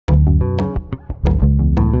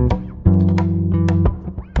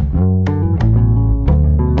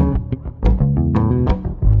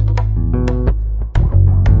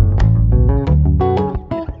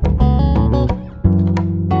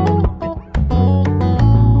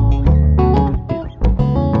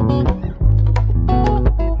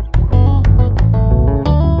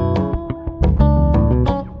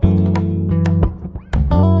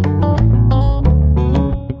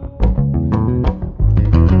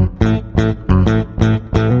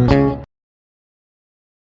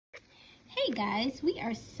guys. We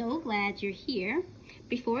are so glad you're here.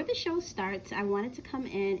 Before the show starts, I wanted to come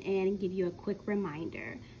in and give you a quick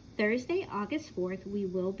reminder. Thursday, August 4th, we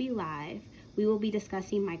will be live. We will be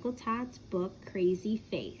discussing Michael Todd's book, Crazy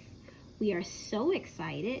Faith. We are so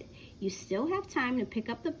excited. You still have time to pick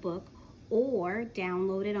up the book or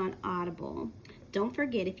download it on Audible. Don't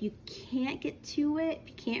forget, if you can't get to it, if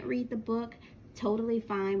you can't read the book, totally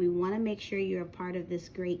fine. We want to make sure you're a part of this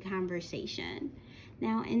great conversation.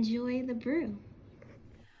 Now enjoy the brew.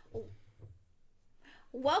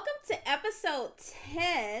 Welcome to episode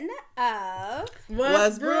 10 of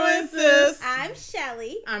What's Brewing, Sis? I'm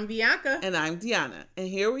Shelly. I'm Bianca. And I'm Deonna. And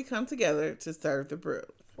here we come together to serve the brew.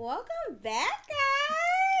 Welcome back,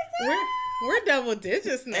 guys. We're double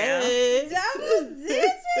digits now. Hey. Double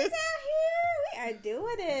digits out here. We are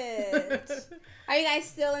doing it. Are you guys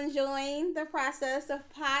still enjoying the process of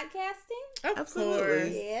podcasting? Of Absolutely. course.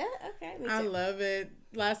 Yeah, okay. Me too. I love it.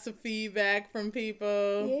 Lots of feedback from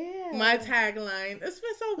people. Yeah. My tagline, it's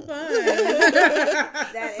been so fun.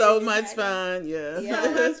 That So is much exactly- fun, yes. Yeah.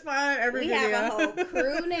 So much fun. Every We video. have a whole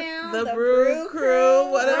crew now. The Brew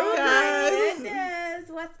Crew. What up, Oh guys? my goodness.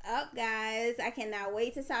 What's up, guys? I cannot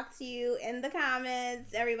wait to talk to you in the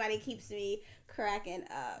comments. Everybody keeps me cracking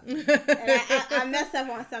up. And I mess up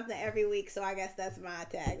on something every week, so I guess that's my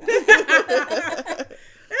tagline.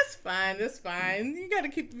 That's fine. That's fine. You got to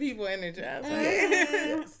keep the people energized.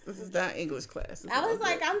 Yes. This is not English class. It's I all was good.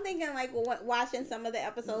 like, I'm thinking, like, watching some of the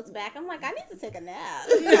episodes back, I'm like, I need to take a nap.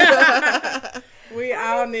 We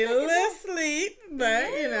all need a little sleep, but,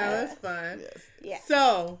 you know, it's fun. Yes. Yeah.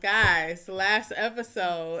 So, guys, last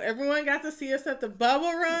episode, everyone got to see us at the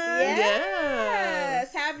Bubble Run.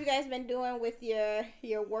 Yes. How have you guys been doing with your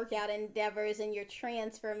workout endeavors and your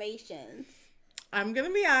transformations? I'm going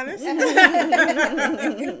to be honest.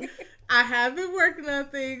 I have been working on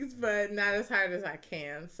things, but not as hard as I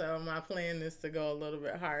can. So, my plan is to go a little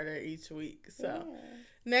bit harder each week. So,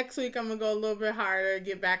 next week, I'm going to go a little bit harder,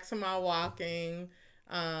 get back to my walking,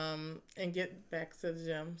 and get back to the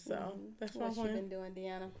gym. So, that's my What you plan. been doing,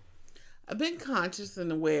 Deonna? I've been conscious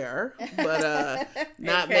and aware, but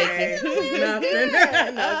not Okay. making Nothing.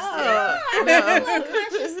 I love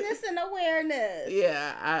consciousness and awareness.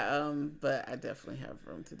 Yeah, but I definitely have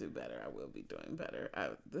room to do better. I will be doing better.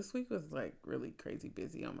 This week was like really crazy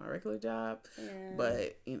busy on my regular job,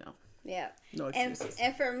 but you know, Yeah. no excuses.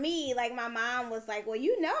 And for me, like, my mom was like, well,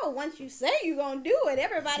 you know, once you say you're going to do it,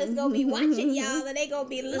 everybody's going to be watching y'all and they going to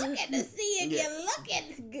be looking to see if you're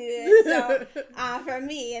looking good. So for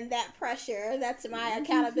me, and that pressure, that's my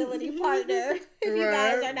accountability partner if you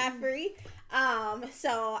guys are not free.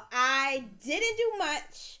 So I didn't do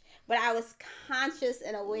much, but I was conscious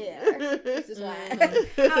and aware. This is why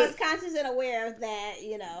I was conscious and aware that,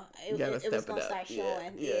 you know, it was going to start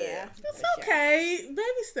showing. Yeah. It's okay.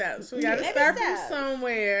 Baby steps. We got to Baby start steps. from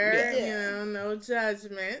somewhere. Yeah. You know, no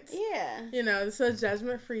judgment. Yeah. You know, it's a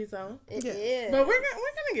judgment-free zone. It Yeah. is. But we're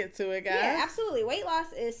gonna get to it, guys. Yeah, absolutely. Weight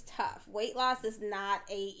loss is tough. Weight loss is not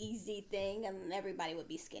a easy thing, and everybody would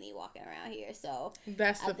be skinny walking around here. So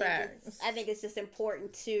That's the fact. I think it's just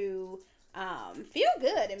important to feel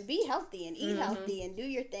good and be healthy and eat healthy and do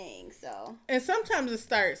your thing. So And sometimes it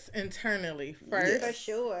starts internally first. for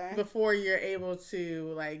sure. Before you're able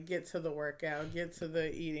to like get to the workout, get to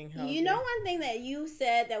the eating healthy. You know, one thing that you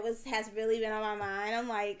said that has really been on my mind. I'm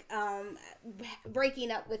like breaking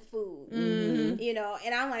up with food. Mm-hmm. You know,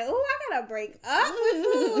 and I'm like, oh, I gotta break up with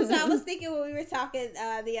food. So I was thinking when we were talking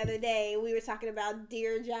the other day, we were talking about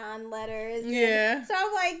Dear John letters. Yeah. So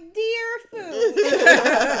I'm like, dear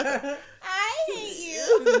food, I hate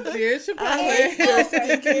you. Dear It's Chipotle.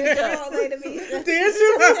 over. Dear Chipotle to be specific. Dear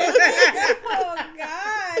Chipotle. Oh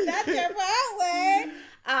God, not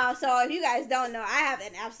Chipotle. So if you guys don't know, I have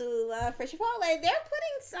an absolute love for Chipotle. They're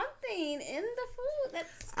putting something in the food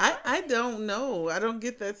that's I don't know. I don't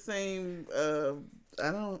get that same. I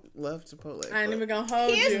don't love Chipotle. I ain't but even gonna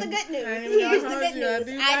hold you. Here's the good news. I ain't even Here's the gonna good hold you. I news.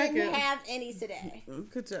 do I like didn't it. have any today.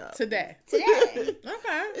 Good job. Today. Today.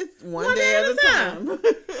 Okay. It's one day at a time.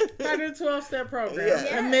 Part of the 12-step program.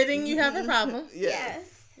 Yeah. Admitting you have a problem.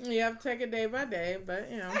 Yes. You have to take it day by day, but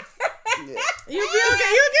you know. Yeah. You'll be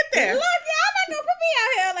okay. You'll get there. Look, y'all not gonna put me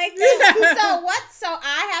out here like this. So what? So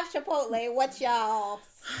I have Chipotle. What's y'all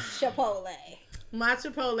Chipotle? My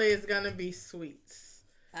Chipotle is gonna be sweets.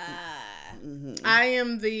 Mm-hmm. I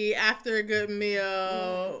am the after a good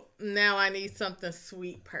meal. Now I need something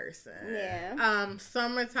sweet person. Yeah.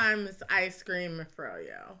 Summertime is ice cream and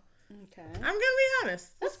froyo. Okay. I'm gonna be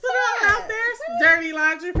honest. Let's put it That's out there. It's dirty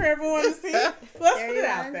laundry for everyone to see. Let's put it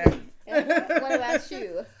out there. What about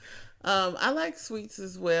you? I like sweets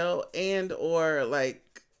as well, and or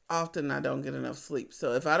like often I don't get enough sleep.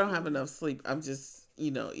 So if I don't have enough sleep, I'm just,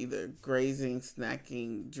 either grazing,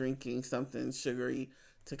 snacking, drinking something sugary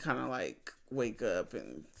to kind of like wake up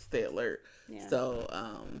and stay alert. Yeah. So,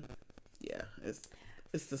 yeah,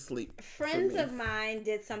 it's the sleep. Friends of mine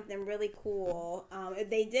did something really cool.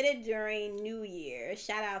 They did it during New Year.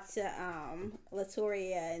 Shout out to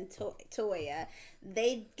Latoria and Toya.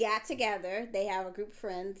 They got together. They have a group of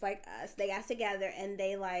friends like us. They got together and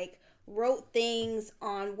they like wrote things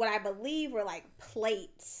on what I believe were like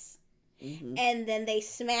plates. Mm-hmm. And then they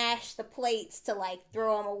smashed the plates to like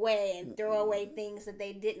throw them away and throw away things that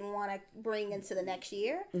they didn't want to bring into the next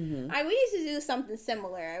year. Mm-hmm. We used to do something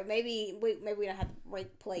similar. Maybe we don't have to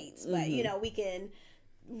break plates, but we can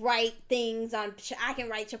write things on. I can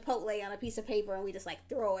write Chipotle on a piece of paper and we just like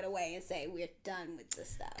throw it away and say we're done with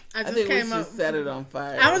this stuff. I think we should set it on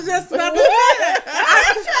fire. I was just about to say that.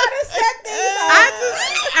 I was trying to set things on.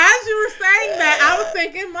 As you were saying that, I was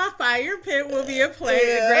thinking my fire pit will be a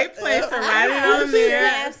great place to write it on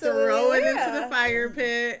there, throw it into the fire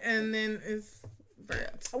pit, and then it's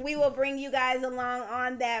burnt. We will bring you guys along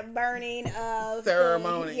on that burning of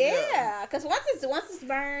ceremony. Yeah, because once it's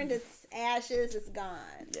burned, it's ashes, it's gone.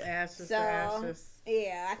 Yeah. Ashes to ashes.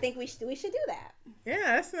 Yeah, I think we should do that. Yeah,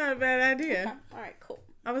 that's not a bad idea. Okay. All right, cool.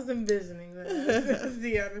 I was envisioning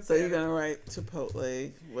that. So you're gonna write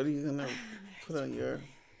Chipotle. What are you gonna put on your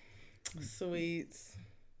sweets?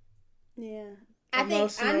 Yeah,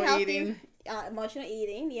 Emotional eating. Emotional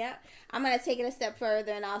eating. Yeah, I'm gonna take it a step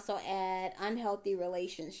further and also add unhealthy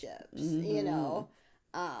relationships. Mm-hmm.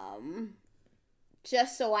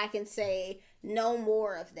 Just so I can say no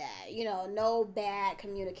more of that. No bad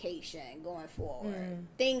communication going forward.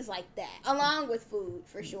 Things like that, along with food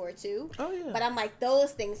for sure too. Oh yeah. But I'm like,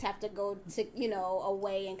 those things have to go to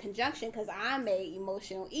away in conjunction because I'm a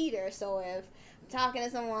emotional eater. So if I'm talking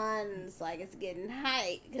to someone, it's like it's getting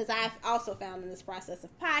hype because I've also found in this process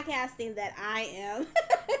of podcasting that I am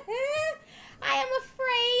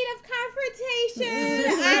afraid of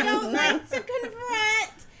confrontation. I don't like to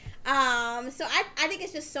confront. So I think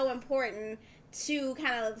it's just so important to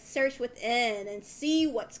kind of search within and see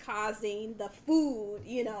what's causing the food,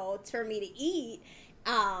 for me to eat,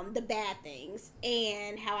 the bad things,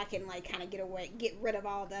 and how I can like kind of get rid of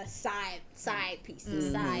all the side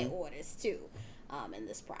pieces, side orders too, in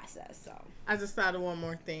this process. So I just thought of one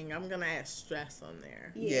more thing. I'm gonna add stress on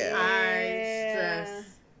there. Yeah. I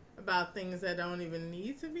stress about things that don't even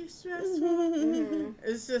need to be stressful. Mm-hmm.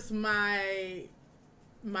 It's just my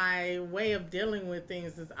way of dealing with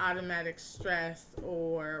things is automatic stress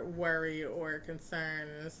or worry or concern,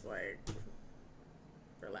 and it's like,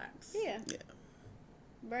 relax. Yeah.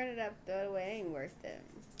 Burn it up, throw it away. Ain't worth it.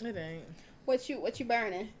 It ain't. What you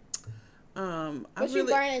burning? You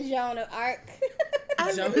burning, Joan of Arc?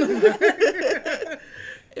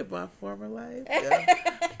 In my former life.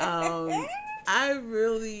 Yeah. I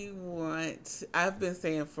really want. I've been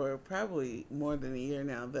saying for probably more than a year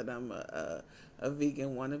now that I'm a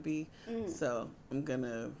vegan wannabe. So I'm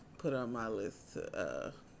gonna put on my list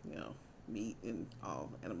to meat and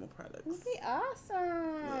all animal products. That'd be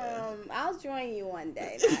awesome. Yeah. I'll join you one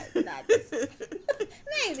day. Not this.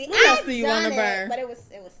 Maybe. What else do you want to burn? But it was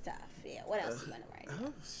tough. Yeah. What else do you want to burn?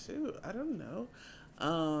 Oh shoot, I don't know.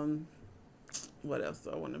 What else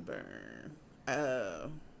do I want to burn? I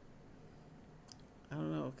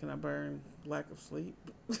don't know. Can I burn lack of sleep?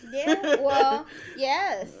 Yeah. Well,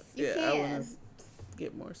 yes. You can. I want to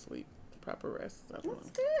get more sleep. Proper rest.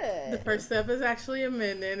 That's good. The first step is actually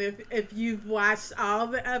amending. If you've watched all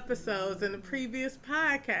the episodes in the previous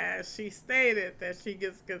podcast, she stated that she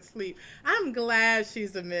gets good sleep. I'm glad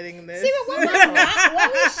she's admitting this. See, but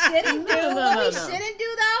what we shouldn't do, shouldn't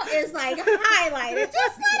do though, is like highlight it.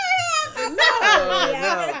 Just let her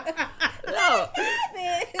have No.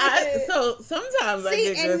 So sometimes I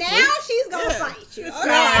get good sleep. And now she's gonna fight you. Okay.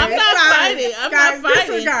 No, I'm not fighting. I'm not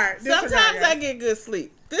fighting. Disregard. Sometimes I get good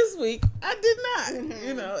sleep. This week I did not.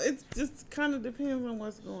 It just kind of depends on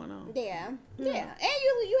what's going on. Yeah. And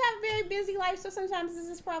you have a very busy life, so sometimes this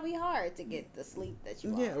is probably hard to get the sleep that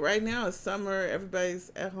you want. Yeah, right now it's summer.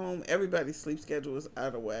 Everybody's at home. Everybody's sleep schedule is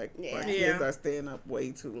out of whack. Yeah. My kids are staying up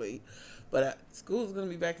way too late. But school's going to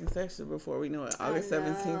be back in session before we know it. August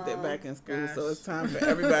 17th, they're back in school. Gosh. So it's time for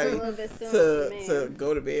everybody to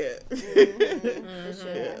go to bed. For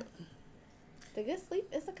sure. Yeah. The good sleep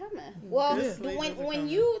is a coming. Well, when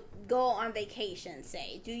you go on vacation,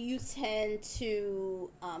 say, do you tend to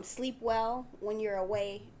sleep well when you're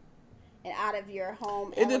away and out of your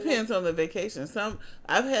home? It depends on the vacation.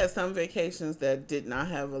 I've had some vacations that did not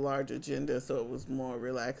have a large agenda, so it was more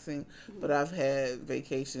relaxing. But I've had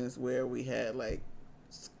vacations where we had like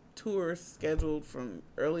tours scheduled from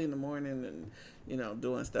early in the morning and,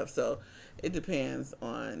 doing stuff. So it depends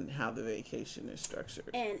on how the vacation is structured.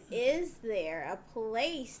 And is there a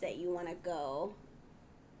place that you want to go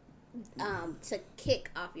to kick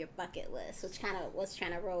off your bucket list, which kind of was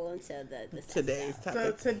trying to roll into the today's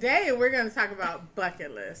topic? So today we're going to talk about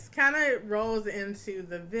bucket lists. Kind of rolls into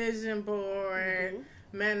the vision board,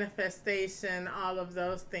 manifestation, all of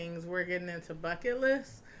those things. We're getting into bucket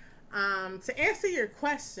lists. To answer your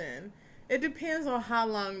question, it depends on how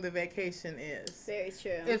long the vacation is. Very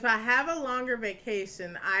true. If I have a longer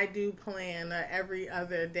vacation, I do plan every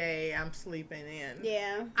other day I'm sleeping in.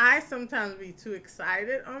 Yeah. I sometimes be too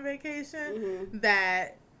excited on vacation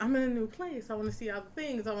that I'm in a new place. I want to see all the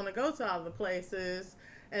things. I want to go to all the places.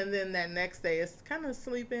 And then that next day is kind of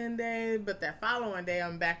sleep-in day, but that following day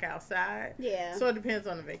I'm back outside. Yeah. So it depends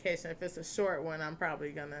on the vacation. If it's a short one, I'm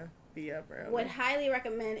probably going to be up early. Would highly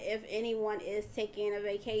recommend, if anyone is taking a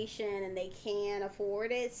vacation and they can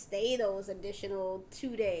afford it, stay those additional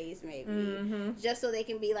 2 days maybe, just so they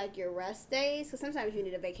can be like your rest days, because sometimes you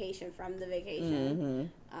need a vacation from the vacation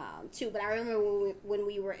too. But I remember when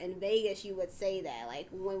we were in Vegas, you would say that like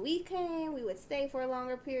when we came, we would stay for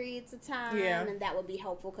longer periods of time, and that would be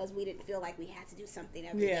helpful because we didn't feel like we had to do something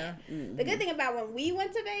every day. The good thing about when we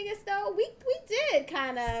went to Vegas though, we did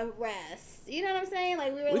kind of rest. You know what I'm saying?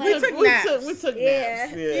 Like we took naps. We took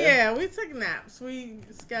naps. Yeah, we took naps. We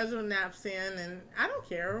scheduled naps in, and I don't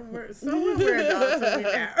care. We're adults and we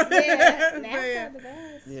nap. Yeah, naps are the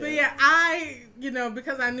best. But yeah, I,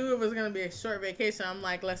 because I knew it was going to be a short vacation, I'm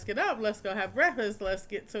like, let's get up, let's go have breakfast, let's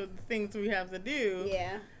get to the things we have to do.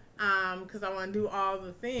 Yeah. Because I want to do all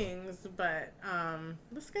the things, but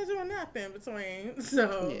let's schedule a nap in between.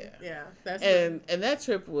 So yeah, that's and that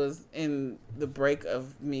trip was in the break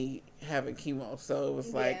of me having chemo, so it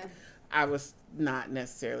was like I was not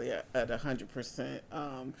necessarily at 100%,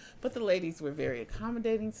 but the ladies were very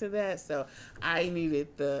accommodating to that, so I needed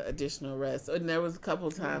the additional rest. And there was a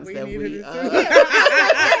couple times that we you didn't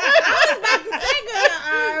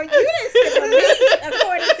skip a beat,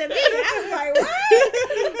 according to me. I was like, what?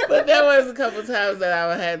 But there was a couple times that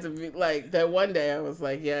I had to be like, that one day I was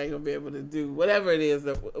like, yeah, I ain't gonna be able to do whatever it is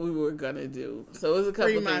that we were gonna do. So it was a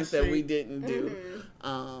couple things that we didn't do.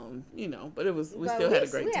 But it was, we still had a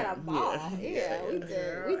great time. We had a ball. Yeah, we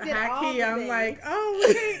did. We did all Haki, the I'm things. like,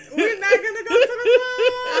 we're not gonna go to the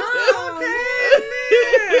mall. Okay,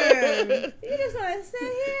 man. You just want to sit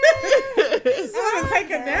here. Just want to take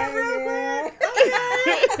a nap real quick.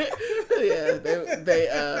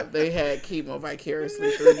 Yeah, they had chemo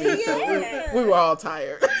vicariously through me, so we were all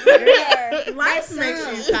tired. Life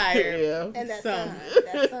makes you tired. Yeah. And that sun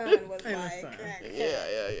was like,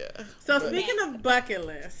 yeah. So speaking of bucket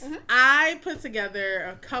lists, I put together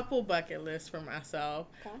a couple bucket lists for myself.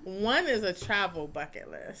 Okay. One is a travel bucket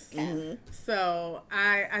list. So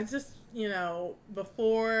I just,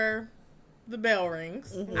 before the bell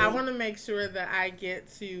rings, I want to make sure that I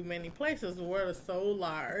get to many places. The world is so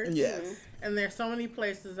large. Yes. And there's so many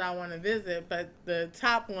places I want to visit, but the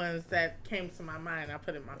top ones that came to my mind, I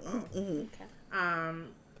put in my phone. Okay.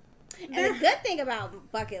 And the good thing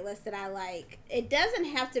about bucket lists that I like, it doesn't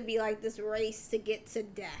have to be like this race to get to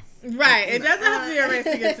death. Right. It doesn't have to be a race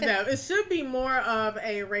to get to death. It should be more of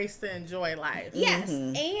a race to enjoy life. Yes.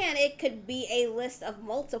 And it could be a list of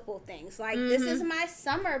multiple things. Like, this is my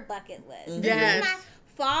summer bucket list. This is my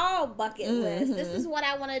fall bucket list. This is what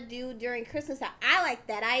I want to do during Christmas time. I like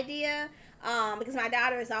that idea. Because my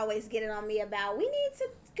daughter is always getting on me about, we need to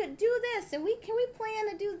do this, and can we plan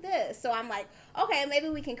to do this? So I'm like, okay, maybe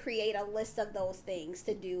we can create a list of those things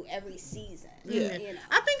to do every season. Yeah.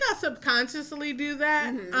 I think I'll subconsciously do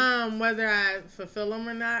that, whether I fulfill them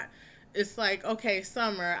or not. It's like, okay,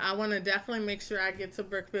 summer, I want to definitely make sure I get to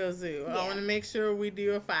Brookfield Zoo. I want to make sure we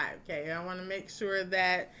do a 5K. I want to make sure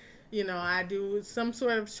that, I do some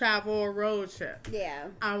sort of travel or road trip. Yeah.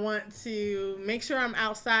 I want to make sure I'm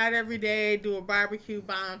outside every day, do a barbecue,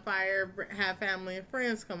 bonfire, have family and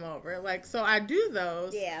friends come over. Like, so I do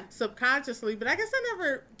those subconsciously, but I guess I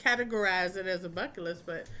never categorize it as a bucket list,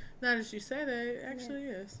 but now that you said it, it actually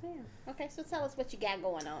is. Yeah. Okay, so tell us what you got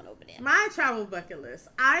going on over there. My travel bucket list.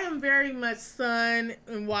 I am very much sun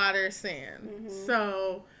and water, sand.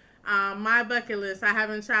 So my bucket list, I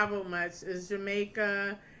haven't traveled much, is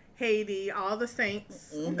Jamaica, Haiti, all the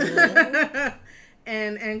saints, and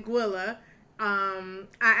Anguilla. I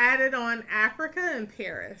added on Africa and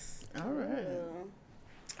Paris. All right.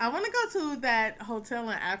 I want to go to that hotel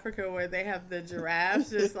in Africa where they have the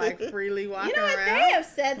giraffes just like freely walking around. They have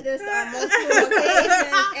said this on multiple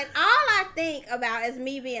occasions, and all I think about is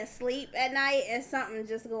me being asleep at night and something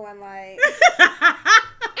just going like,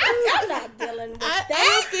 I'm not dealing with that.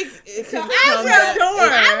 I don't think it So can come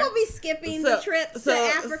I will be skipping the trip to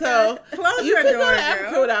Africa. So Close you your could door, go to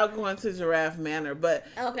Africa girl. without going to Giraffe Manor, but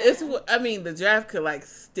the giraffe could like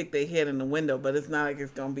stick their head in the window, but it's not like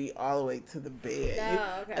it's gonna be all the way to the bed.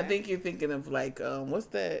 I think you're thinking of like what's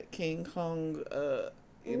that King Kong?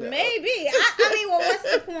 Maybe. I mean, well, what's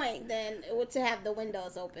the point then to have the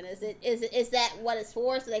windows open? Is that what it's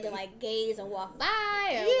for? So they can like gaze and walk by?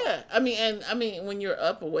 Or yeah, what? I mean, when you're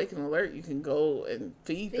up, awake, and alert, you can go and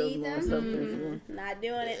feed them or something. Not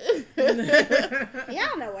doing it.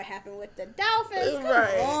 Y'all know what happened with the dolphins. Come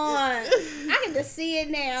on, I can just see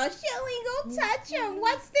it now. Shelly, go touch them.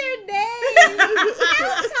 What's their name?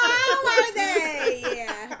 How tall are they?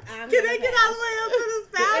 Yeah. Can they get all the way up to this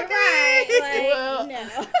balcony? Right. Like, well, no.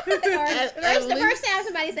 The first time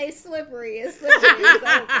somebody say slippery is slippery. It's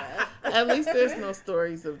over. At least there's no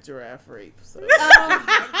stories of giraffe rape. So. Oh my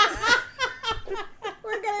God.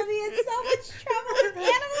 We're gonna be in so much trouble with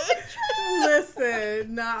animal control.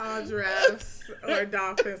 Listen, not all giraffes or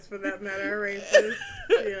dolphins, for that matter, are racist.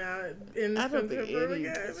 In I don't think any.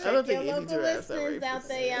 I Check don't think your any local giraffes are listings racist. out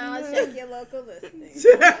there, y'all. Check your local listings.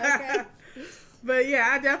 Okay. But yeah,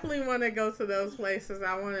 I definitely want to go to those places.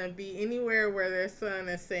 I want to be anywhere where there's sun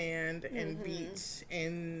and sand and beach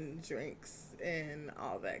and drinks and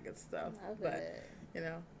all that good stuff. But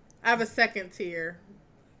I have a second tier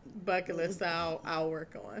bucket list that I'll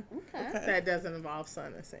work on. Okay. That doesn't involve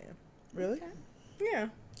sun and sand. Really? Okay. Yeah. You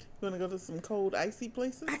want to go to some cold, icy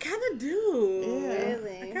places? I kind of do. Yeah.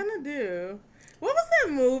 Really? I kind of do. What was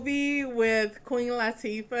that movie with Queen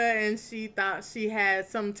Latifah and she thought she had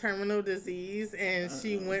some terminal disease and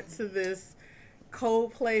she went to this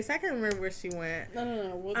cold place? I can't remember where she went.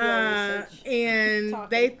 No. We'll do and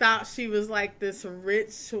they thought she was like this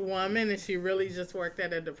rich woman and she really just worked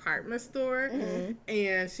at a department store. Mm-hmm.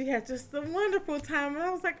 And she had just a wonderful time. And I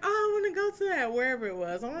was like, oh, I want to go to that, wherever it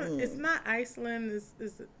was. It's not Iceland.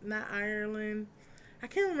 It's not Ireland. I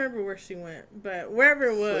can't remember where she went, but wherever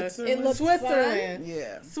it was, Switzerland.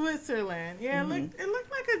 Yeah, Switzerland. Yeah, it looked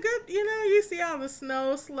like a good. You see all the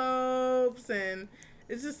snow slopes, and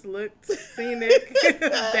it just looked scenic.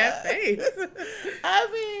 That face. I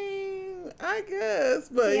mean, I guess,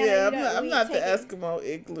 but I'm not the Eskimo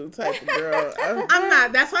igloo type of girl. I'm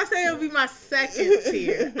not. That's why I say it'll be my second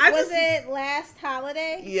tier. Was it last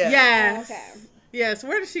holiday? Yeah. Yes. Okay. Yes.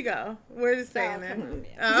 Where did she go? Where did it say in California.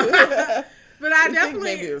 there? But I definitely think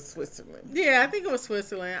maybe it was Switzerland. Yeah, I think it was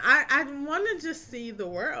Switzerland. I want to just see the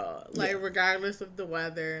world, regardless of the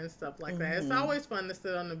weather and stuff like that. It's always fun to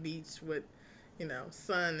sit on the beach with,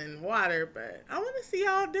 sun and water, but I want to see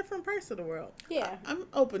all different parts of the world. Yeah, I'm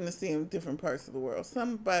open to seeing different parts of the world.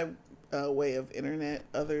 Some by way of internet,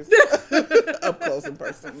 others up close and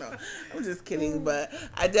personal. No, I'm just kidding. But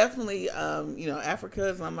I definitely, Africa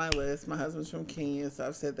is on my list. My husband's from Kenya, so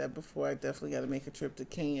I've said that before. I definitely got to make a trip to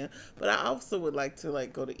Kenya. But I also would like to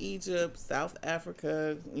go to Egypt, South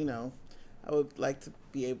Africa. I would like to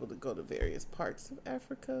be able to go to various parts of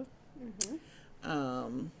Africa.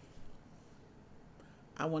 Mm-hmm.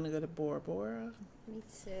 I want to go to Bora Bora. Me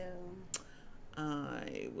too.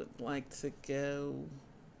 I would like to go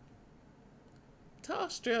to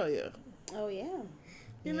Australia. Oh yeah.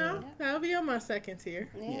 That'll be on my second tier.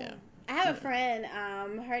 Yeah. I have a friend,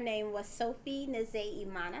 her name was Sophie Nze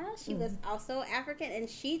Imana. She was also African, and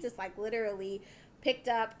she just literally picked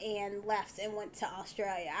up and left and went to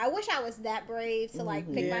Australia. I wish I was that brave to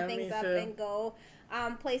pick my things up and go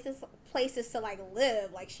places to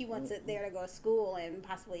live. She went there to go to school and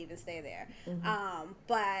possibly even stay there.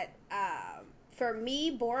 But for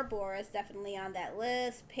me, Bora Bora is definitely on that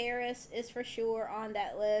list. Paris is for sure on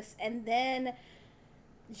that list. And then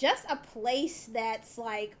just a place that's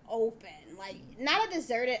open, not a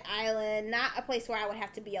deserted island, not a place where I would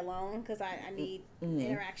have to be alone because I need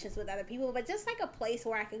interactions with other people, but just a place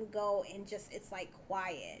where I can go and just it's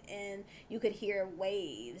quiet and you could hear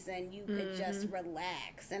waves and you could just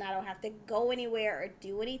relax and I don't have to go anywhere or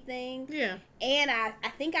do anything. Yeah. And I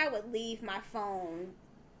think I would leave my phone,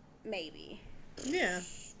 maybe. Yeah.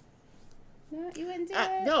 No, you wouldn't do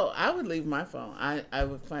it? No, I would leave my phone. I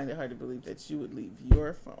would find it hard to believe that you would leave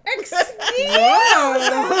your phone. Excuse me.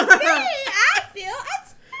 I feel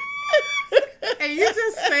attacked. And you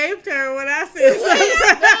just saved her when I said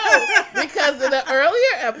something. No, because in the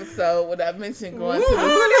earlier episode when I mentioned going to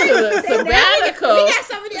the sabbatical. We got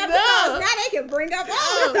so many episodes. Now they can bring up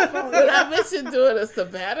all the stuff on when I mentioned doing a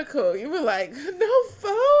sabbatical, you were like, no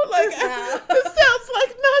phone? It sounds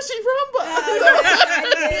like Nashi Rumba.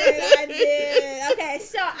 I did. Okay,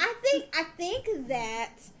 so I think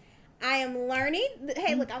that I am learning.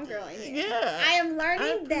 Hey, look, I'm growing here. Yeah. I am learning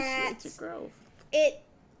I appreciate that your growth.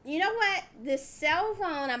 you know what? This cell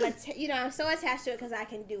phone, I'm so attached to it because I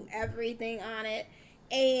can do everything on it,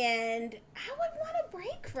 and I would want a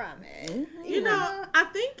break from it. You know, I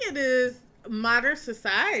think it is modern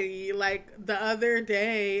society. Like the other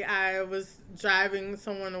day, I was driving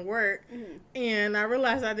someone to work, and I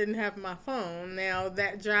realized I didn't have my phone. Now,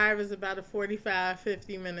 that drive is about a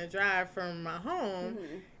 50-minute drive from my home.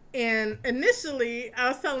 And initially, I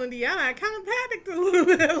was telling Deonna, I kind of panicked a little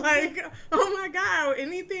bit. Like, oh my God,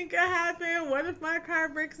 anything could happen. What if my car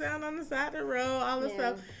breaks down on the side of the road? All this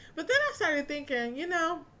stuff. But then I started thinking, you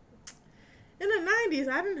know, in the 90s,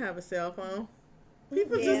 I didn't have a cell phone.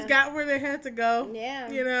 People just got where they had to go.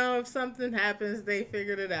 Yeah. You know, if something happens, they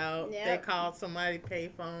figured it out. Yep. They called somebody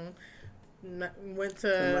payphone. Went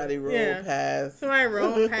to somebody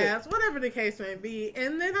rolled past, whatever the case may be.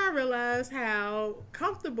 And then I realized how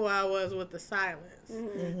comfortable I was with the silence.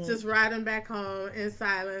 Just riding back home in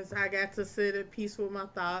silence, I got to sit at peace with my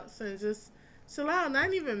thoughts and just chill out, and I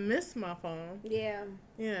didn't even miss my phone.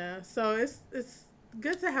 Yeah, so it's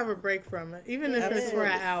good to have a break from it, even if it's for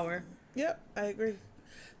an hour. Yep, I agree.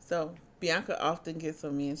 So Bianca often gets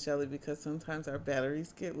on me and Shelly because sometimes our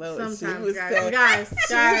batteries get low. Sometimes, guys,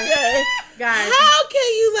 guys, how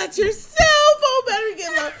can you let your cell phone battery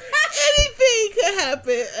get low? Anything could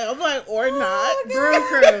happen. I'm like, or not. Brew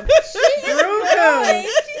Crew. She's growing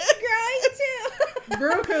too.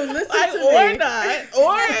 Brew Crew, listen like, to or me. not.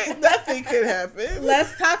 Or nothing could happen.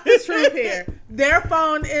 Let's talk the truth here. Their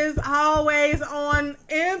phone is always on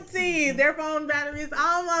empty. Their phone battery is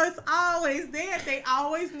almost always dead. They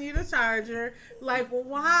always need a charger. Like, well,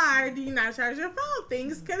 why do you not charge your phone?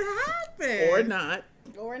 Things could happen.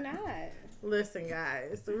 Or not. Listen,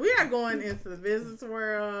 guys, we are going into the business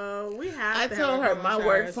world. I told her my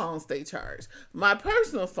work phone stay charged. My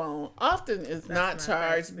personal phone often is not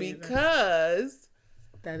charged because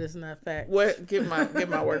that is not fact. Get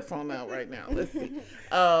my work phone out right now. Let's see.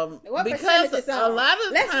 What because is a lot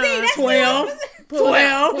of Let's times, see, 12. Pull it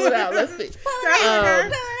out. Let's see. Pull it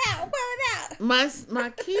out.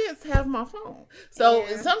 My kids have my phone, so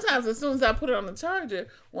sometimes as soon as I put it on the charger,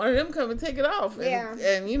 one of them come and take it off.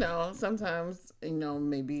 And you know, sometimes, you know,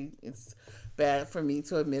 maybe it's bad for me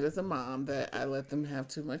to admit as a mom that I let them have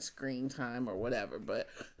too much screen time or whatever. But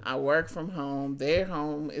I work from home. They're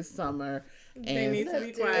home. It's summer. They need to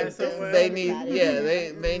be quiet somewhere. They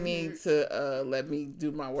need to let me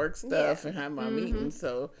do my work stuff and have my meetings.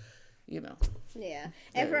 So, you know. Yeah.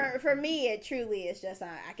 And for me, it truly is just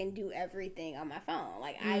I can do everything on my phone.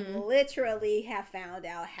 Like, I literally have found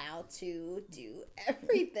out how to do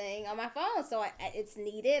everything on my phone. So it's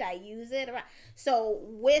needed. I use it. So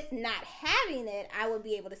with not having it, I would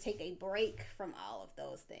be able to take a break from all of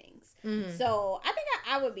those things. So I think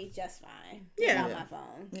I would be just fine without my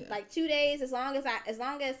phone. Yeah. Like 2 days, as long as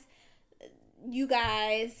you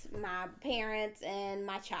guys, my parents, and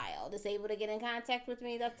my child is able to get in contact with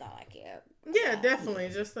me, that's all I care. Yeah, definitely.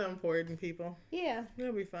 Just the important people. Yeah.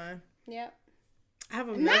 They'll be fine. Yep. I have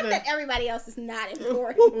another... Not that everybody else is not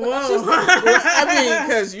important. Whoa. I mean,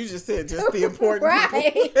 because you just said just the important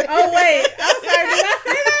people. Oh, wait. I'm sorry. Did I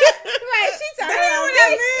say that? Right. She talking about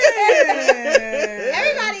me.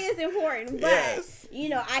 Everybody is important. But, you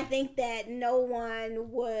know, I think that no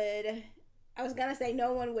one would... I was gonna say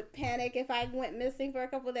no one would panic if I went missing for a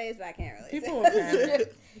couple of days, but I can't really. People would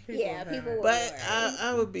panic. People would. But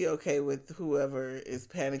I would be okay with whoever is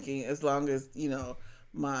panicking as long as, you know,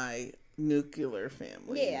 my nuclear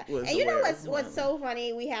family. Yeah, and you know what's so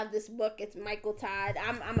funny? We have this book. It's Michael Todd.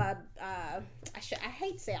 I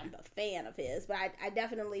hate to say I'm a fan of his, but I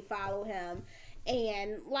definitely follow him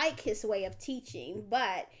and like his way of teaching.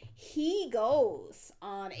 But he goes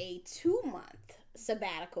on a 2-month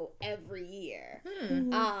sabbatical every year.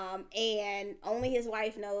 And only his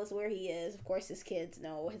wife knows where he is. Of course his kids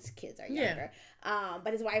know. His kids are younger.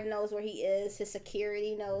 But his wife knows where he is. His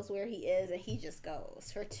security knows where he is, and he just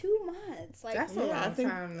goes for 2 months. Like, that's a long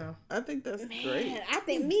time though. I think that's great. I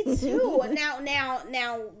think me too.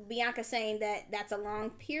 now Bianca's saying that that's a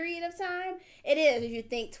long period of time. It is. If you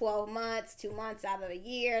think 12 months, 2 months out of a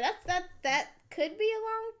year, that could be a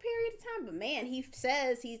long period of time, but man, he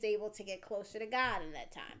says he's able to get closer to God in that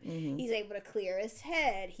time. He's able to clear his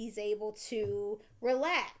head. He's able to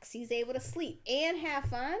relax. He's able to sleep and have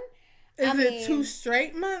fun. Is it 2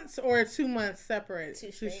 straight months or 2 months separate?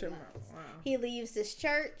 2 straight months. Wow. He leaves his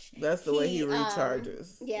church. That's the way he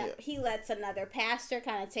recharges. He lets another pastor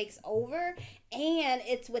kind of takes over, and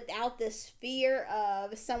it's without this fear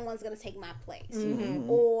of someone's going to take my place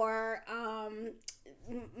or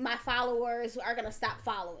my followers are going to stop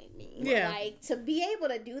following me. Yeah. Like, to be able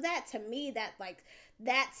to do that, to me,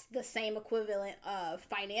 that's the same equivalent of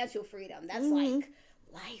financial freedom. That's like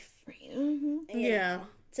life for you. Yeah. Know,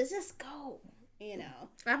 to just go, you know.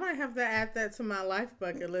 I might have to add that to my life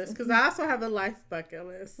bucket list because I also have a life bucket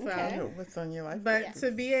list. So. Okay. What's on your life? But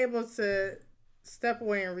to be able to step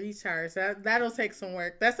away and recharge, that'll take some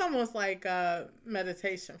work. That's almost like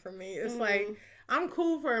meditation for me. It's like I'm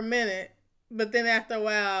cool for a minute, but then after a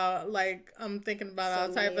while, like I'm thinking about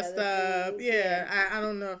all type of stuff. Yeah. I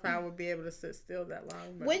don't know if I would be able to sit still that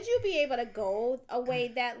long. But. Would you be able to go away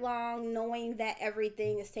that long knowing that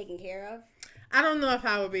everything is taken care of? I don't know if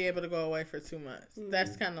I would be able to go away for 2 months.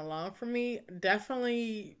 That's kind of long for me.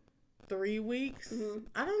 Definitely 3 weeks.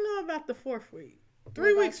 I don't know about the 4th week.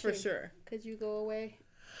 3 weeks for sure. Could you go away?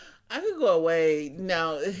 I could go away.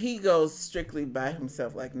 No, he goes strictly by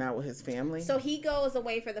himself, like not with his family. So he goes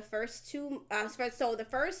away for the first so the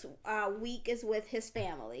first week is with his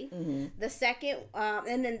family. The second,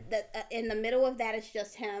 and then in the middle of that, it's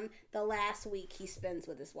just him. The last week he spends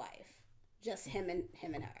with his wife. Just him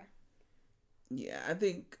and her. Yeah, I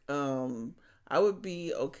think I would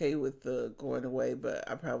be okay with the going away, but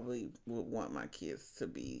I probably would want my kids to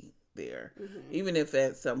be there. Even if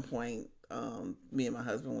at some point me and my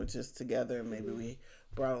husband were just together and maybe we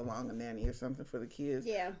brought along a nanny or something for the kids.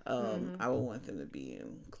 Yeah. I would want them to be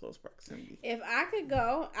in close proximity. If I could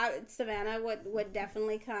go, Savannah would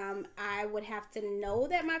definitely come. I would have to know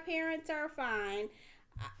that my parents are fine.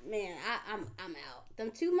 Man, I'm out.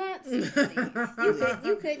 Them 2 months, please. I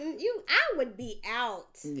would be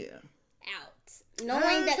out. Yeah. Out.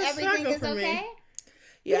 Knowing that everything is okay.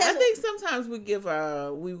 Yeah, I think sometimes we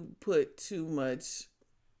put too much,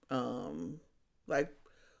 like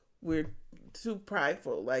we're too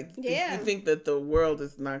prideful. Like you think that the world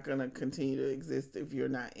is not going to continue to exist if you're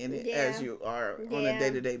not in it as you are on a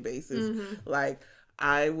day-to-day basis. Like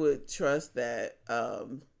I would trust that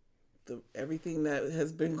everything that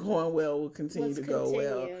has been going well will continue to go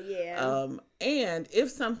well. Yeah. And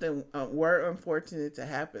if something were unfortunate to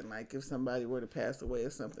happen, like if somebody were to pass away or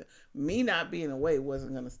something, me not being away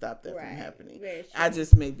wasn't going to stop that from happening. I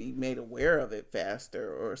just may be made aware of it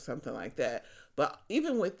faster or something like that. But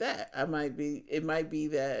even with that, it might be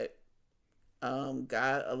that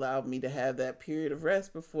God allowed me to have that period of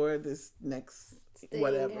rest before this next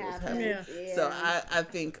whatever was happening. Yeah. So I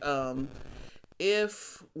think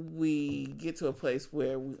if we get to a place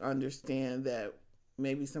where we understand that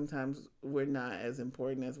maybe sometimes we're not as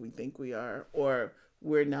important as we think we are, or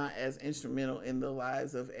we're not as instrumental in the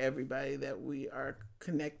lives of everybody that we are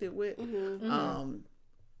connected with,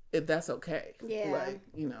 if that's okay. Yeah. Like,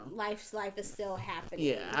 you know. Life is still happening.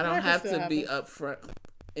 Yeah, I don't have to be up front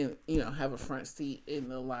and, have a front seat in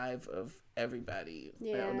the life of everybody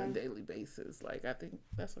on a daily basis. Like, I think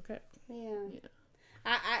that's okay. Yeah.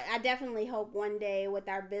 I definitely hope one day with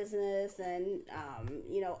our business and,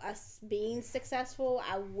 us being successful,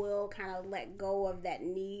 I will kind of let go of that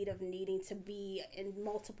need of needing to be in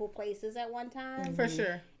multiple places at one time. For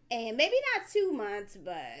sure. And maybe not 2 months,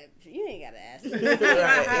 but you ain't got to ask me.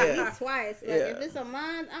 Twice. Like, if it's a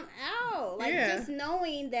month, I'm out. Like, just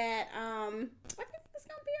knowing that I think it's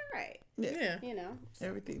going to be all right. Yeah. You know.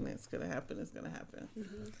 Everything that's going to happen is going to happen.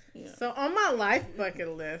 Yeah. So, on my life bucket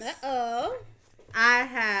list. I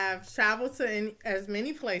have traveled to as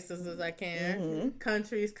many places as I can,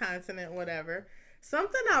 countries, continent, whatever.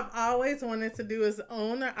 Something I've always wanted to do is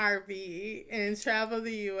own an RV and travel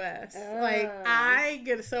the U.S. Like, I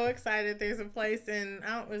get so excited. There's a place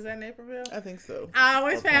is that Naperville? I think so. I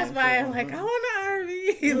always pass by and like, I want an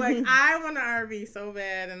RV. Like, I want an RV so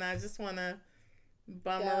bad, and I just want to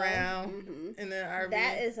bum around in the RV.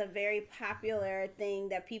 That is a very popular thing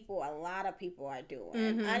that a lot of people are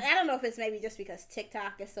doing. I don't know if it's maybe just because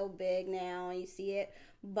TikTok is so big now and you see it,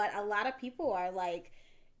 but a lot of people are like,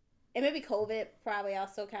 and maybe COVID probably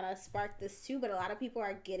also kind of sparked this too, but a lot of people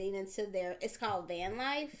are getting into it's called van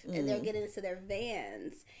life, and they're getting into their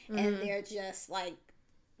vans, and they're just like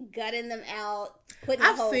gutting them out, putting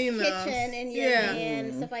a whole kitchen in your van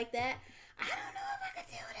and stuff like that. I don't know if I could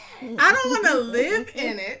do that. I don't want to live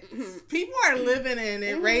in it. People are living in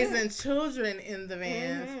it, raising children in the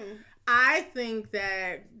vans. I think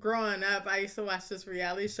that growing up, I used to watch this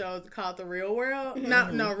reality show called The Real World.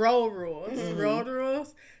 No, Road Rules. Road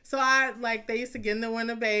Rules. So they used to get in the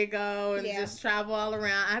Winnebago and just travel all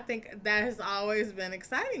around. I think that has always been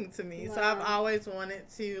exciting to me. Wow. So I've always wanted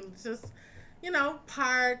to just,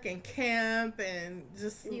 park and camp and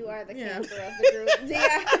just. You are the camper of the group.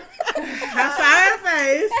 Yeah. Sorry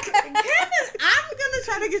face. I'm going to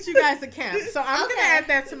try to get you guys to camp. So I'm going to add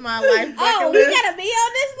that to my life bucket list. We got to be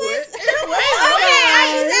on this list?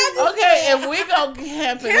 Okay, if we go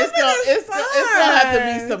camping, it's gonna have to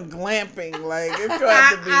be some glamping. Like it's gonna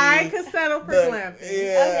have to be. I could settle for glamping.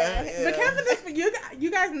 Yeah, okay. But camping is for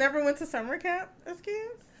you guys never went to summer camp as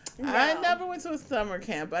kids? No. I never went to a summer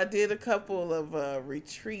camp. I did a couple of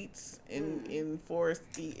retreats in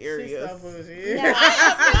foresty areas. No,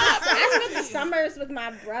 I spent the summers with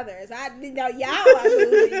my brothers. Y'all are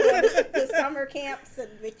losing to summer camps and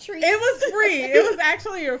retreats. It was free. It was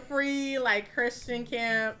actually a free like Christian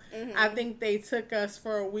camp. Mm-hmm. I think they took us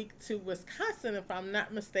for a week to Wisconsin, if I'm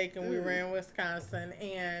not mistaken. We were in Wisconsin,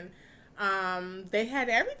 and they had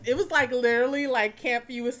everything. It was like literally like camp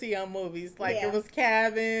you would see on movies. Like it was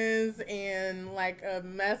cabins and like a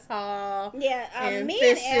mess hall. Yeah, me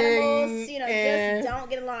and animals, just don't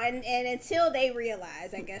get along. And until they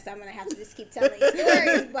realize, I guess I'm gonna have to just keep telling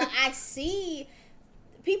stories. But I see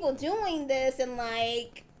people doing this and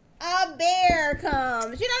like a bear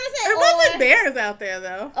comes. You know what I'm saying? There wasn't bears out there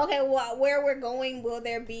though. Okay, well, where we're going, will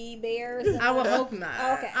there be bears? I would hope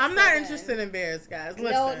not. Okay, I'm not interested in bears, guys.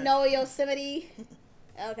 Listen. No Yosemite.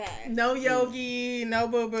 Okay. No Yogi, no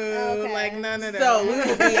Boo Boo, like none of that. So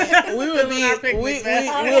we'll be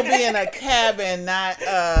in a cabin, not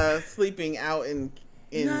sleeping out in.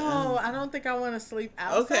 No, I don't think I want to sleep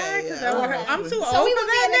outside. Okay, I'm too old for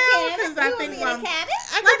that now because I think like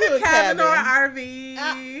a cabin or an RV.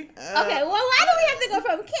 Okay, well, why do we have to go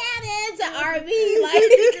from cabin to RV? Like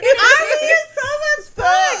RV is so much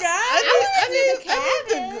fun, guys. I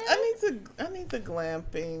need the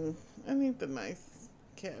glamping. I need the nice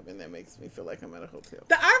cabin that makes me feel like I'm at a hotel.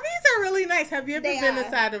 The RVs are really nice. Have you ever been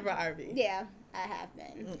inside of an RV? Yeah, I have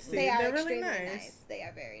been. See, they are really nice. They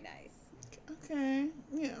are very nice. Okay,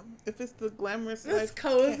 yeah. If it's the glamorous, it's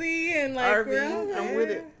cozy and like RV, I'm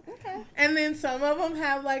with it. Okay. And then some of them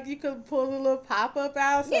have like you could pull a little pop up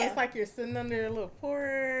out, so it's like you're sitting under a little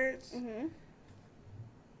porch. Mm-hmm.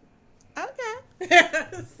 Okay.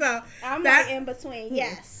 So I'm like in between.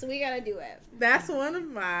 Yes, we gotta do it. That's one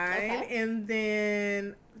of mine, and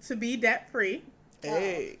then to be debt free.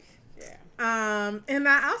 Hey. And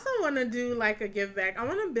I also want to do like a give back. I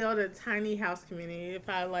want to build a tiny house community if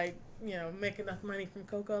I like, make enough money from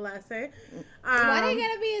Coco Latte. Why they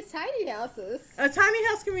gotta be tiny houses? A tiny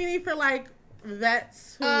house community for like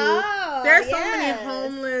vets who there's so many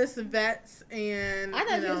homeless vets and I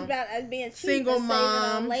thought it was about being cheap single and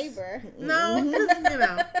moms. on labor. No,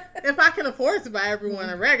 if I can afford to buy everyone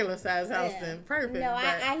a regular size house, then perfect. No,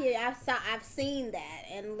 I hear. I've seen that,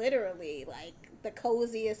 and literally like the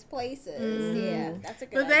coziest places. Yeah, that's a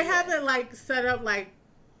good. But they idea. have it like set up like.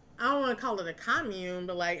 I don't want to call it a commune,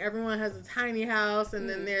 but like everyone has a tiny house, and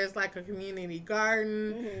then there's like a community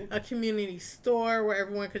garden, a community store where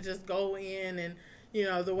everyone could just go in, and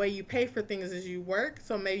the way you pay for things is you work.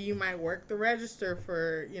 So maybe you might work the register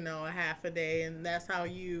for a half a day, and that's how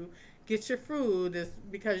you get your food is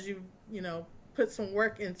because you put some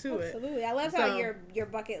work into it. Absolutely, I love how your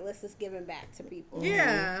bucket list is giving back to people.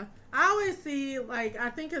 Yeah, I always see like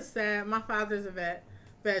I think it's sad. My father's a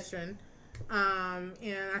veteran. And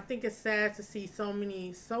I think it's sad to see so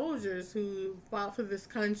many soldiers who fought for this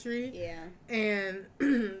country. Yeah. And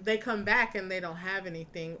they come back and they don't have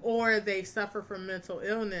anything, or they suffer from mental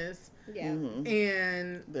illness. Yeah.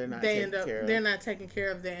 And they're not taken care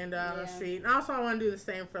of. They end up on the street. And also, I want to do the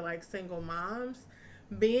same for like single moms.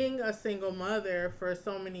 Being a single mother for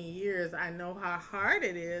so many years, I know how hard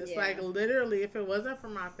it is. Yeah. Like literally, if it wasn't for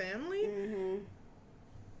my family.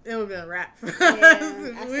 It would have been a wrap for us.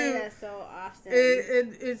 I say that so often.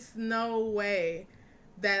 It's no way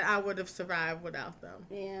that I would have survived without them.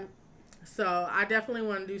 Yeah. So I definitely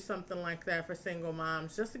want to do something like that for single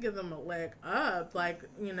moms, just to give them a leg up. Like,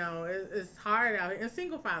 it's hard out here. And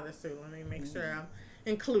single fathers, too. Let me make sure I'm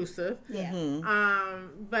inclusive. Yeah.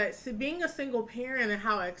 But being a single parent and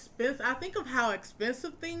how expensive, I think of how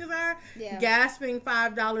expensive things are. Yeah. Gas being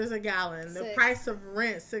 $5 a gallon. The price of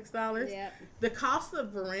rent, $6. Yeah. The cost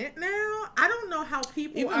of rent now, I don't know how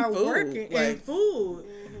people are working. And food.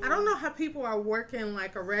 I don't know how people are working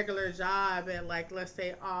like a regular job at like, let's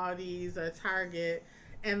say Aldi's or Target,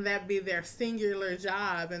 and that be their singular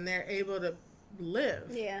job and they're able to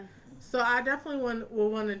live. Yeah. So I definitely will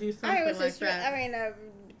want to do something like that.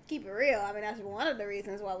 Keep it real. I mean, that's one of the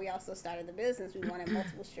reasons why we also started the business. We wanted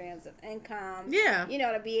multiple strands of income. Yeah.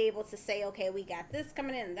 To be able to say, okay, we got this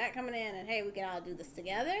coming in and that coming in, and hey, we can all do this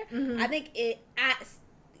together. I think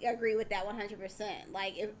agree with that 100%.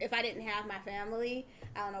 Like if I didn't have my family,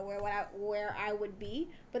 I don't know where I would be.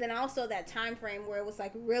 But then also that time frame where it was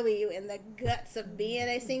like really in the guts of being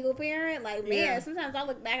a single parent. Like man, sometimes I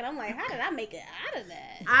look back and I'm like, how did I make it out of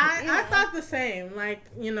that? I thought the same. Like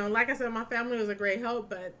like I said, my family was a great help,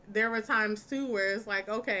 but there were times too where it's like,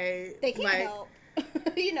 okay, they can't help.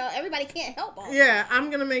 Everybody can't help all. Yeah, I'm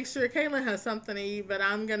gonna make sure Kaylin has something to eat, but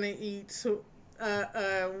I'm gonna eat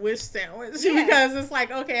a wish sandwich because it's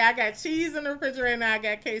like, okay, I got cheese in the refrigerator and I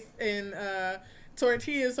got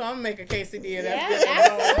tortillas, so I'm gonna make a quesadilla. That's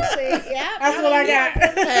absolutely. Yeah, that's what I got.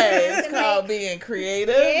 Hey, it's called being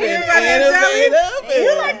creative and innovative.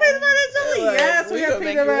 You like peanut butter and jelly? Yes, we have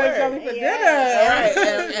peanut butter and jelly for dinner. All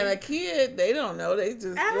right, and a kid, they don't know. They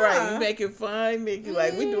just you make it fun. Make you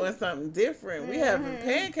like we doing something different. We having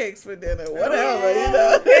pancakes for dinner,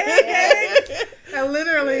 whatever. Pancakes. And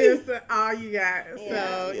literally, it's all you got.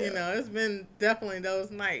 So it's been definitely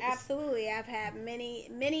those nights. Absolutely, I've had many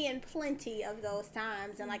and plenty of those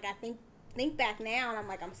times, and like I think back now, and I'm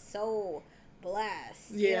like, I'm so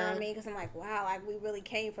blessed. You know what I mean? Because I'm like, wow, like we really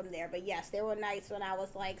came from there. But yes, there were nights when I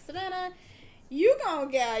was like, Savannah, you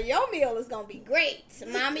gonna get your meal is gonna be great.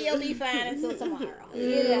 My meal will be fine until tomorrow.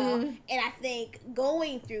 And I think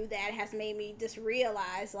going through that has made me just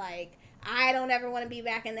realize like, I don't ever want to be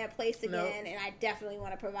back in that place again, and I definitely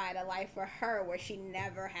want to provide a life for her where she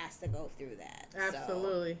never has to go through that.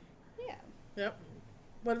 Absolutely. So, yeah. Yep.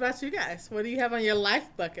 What about you guys? What do you have on your life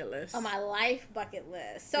bucket list? On my life bucket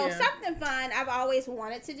list. So something fun I've always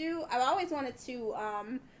wanted to do. I've always wanted to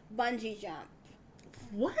bungee jump.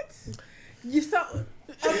 What? You saw?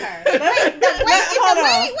 Okay. Wait, is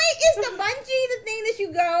the bungee the thing that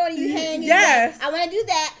you go and you hang? Yes. I want to do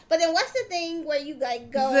that. But then what's the thing where you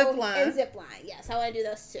like go and zip line? Yes, I want to do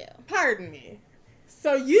those too. Pardon me.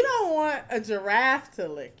 So you don't want a giraffe to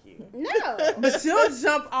lick you? No. But you'll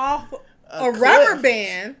jump off a rubber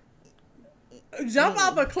band. Jump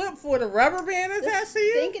off a cliff for the rubber band attached to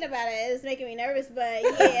you? Thinking about it is making me nervous, but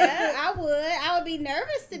yeah, I would be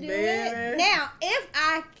nervous to do it. Now, if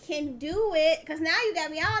I can do it, because now you got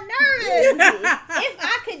me all nervous. If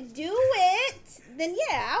I could do it, then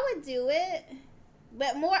yeah, I would do it.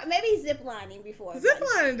 But maybe zip lining before. Zip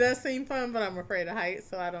lining does seem fun, but I'm afraid of heights,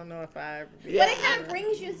 so I don't know if I. But it kind of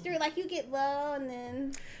brings you through, like you get low and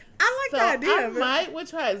then. I like the idea. I might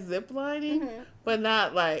try zip lining, but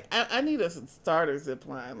not like I need a starter zip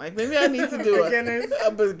line. Like maybe I need to do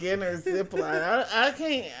a beginner zip line. I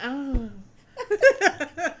can't.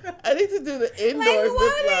 I need to do the indoor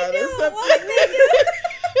zip line or something.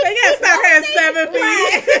 They gotta start at 7 feet.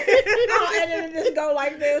 And then just go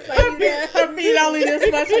like this. Like her feet only this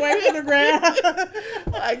much away from the ground.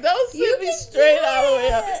 Like don't sit me straight all the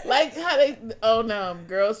way up. Like how they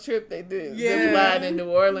girls trip they did zip line in New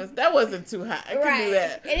Orleans. That wasn't too high. I could do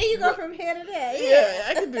that. And then you go from here to there. Yeah,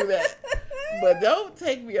 I can do that. But don't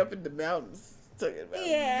take me up in the mountains.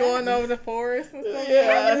 Going over the forest and stuff.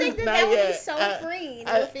 I think that would be so freeing.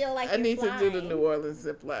 It would feel like I need flying. to do the New Orleans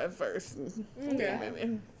zip line first.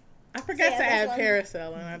 I forgot to add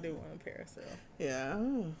parasailing. I do want a parasail. Yeah.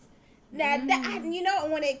 Now,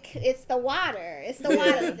 when it's the water. It's the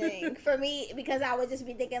water thing for me, because I would just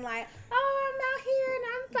be thinking like, oh, I'm out here and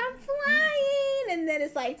I'm flying, and then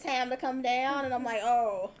it's like time to come down, and I'm like,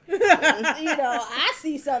 oh, I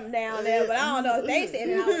see something down there, but I don't know if they see it,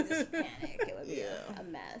 and I would just panic. It would be a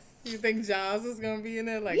mess. You think Jaws is gonna be in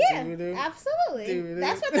there? Like, absolutely. Doo-doo.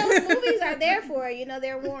 That's what those movies are there for.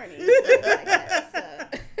 They're warnings. Like that,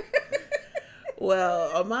 so.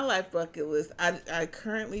 Well, on my life bucket list, I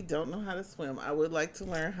currently don't know how to swim. I would like to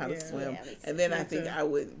learn how to swim. And then I think I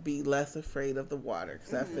would be less afraid of the water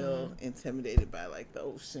because I feel intimidated by like the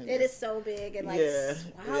ocean. It is so big and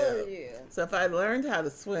swallows you. So if I learned how to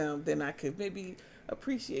swim, then I could maybe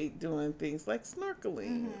appreciate doing things like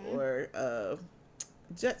snorkeling or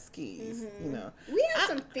jet skis, We have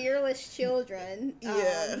some fearless children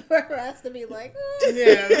for us to be like,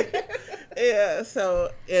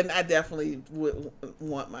 so, and I definitely would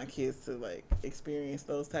want my kids to like experience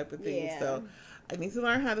those type of things. So I need to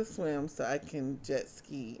learn how to swim so I can jet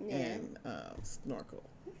ski and snorkel.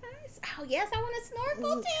 Okay. Oh yes, I want to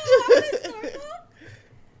snorkel too. I want to snorkel.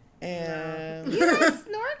 And you like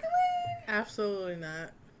snorkeling? Absolutely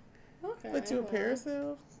not. Okay. But you a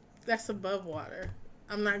parasail? That's above water.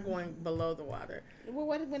 I'm not going below the water. Well,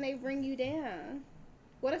 what if when they bring you down?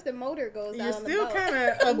 What if the motor goes out on the boat? You're still kind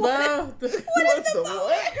of above the... What is the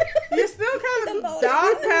motor? You're still kind of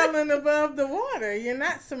dog paddling above the water. You're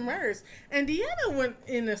not submerged. And Deonna went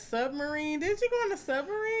in a submarine. Did you go in a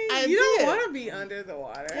submarine? You don't want to be under the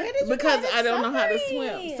water. Because I don't know how to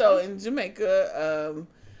swim. So in Jamaica...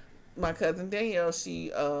 my cousin Danielle,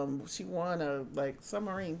 she won a like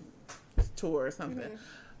submarine tour or something. Mm-hmm.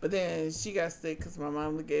 But then she got sick because my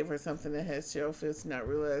mom gave her something that had shellfish, not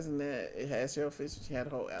realizing that it had shellfish. She had a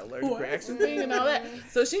whole allergic reaction thing and all that.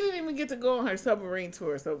 So she didn't even get to go on her submarine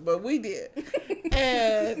tour. But we did.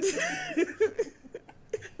 And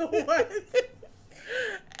what?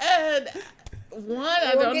 And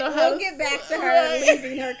I don't know how. We'll get back to her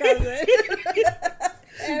leaving her cousin.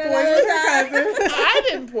 I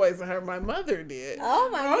didn't poison her. My mother did. Oh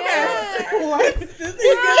my God! What? This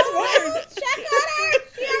gets worse. Check on her.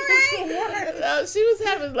 She alright? She was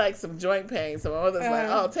having like some joint pain, so my mother's like,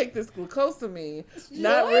 "Oh, take this glucosamine."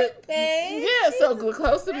 Joint pain? Yeah. So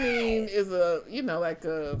glucosamine is a like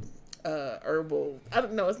a herbal. I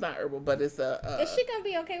don't know. It's not herbal, but it's a. Is she gonna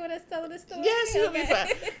be okay with us telling this story? Yeah, she'll be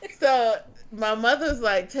fine. So my mother's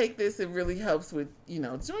like, "Take this. It really helps with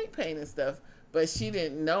joint pain and stuff." But she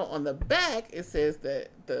didn't know on the back it says that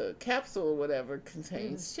the capsule or whatever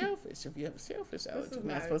contains shellfish. If you have a shellfish allergy, you're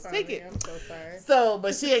not supposed to take it. I'm so sorry. So,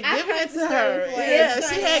 but she had given it to her. Yeah,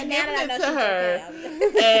 she had given it to her.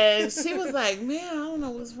 And she was like, "Man, I don't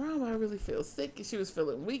know what's wrong. I really feel sick." And she was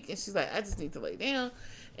feeling weak. And she's like, "I just need to lay down."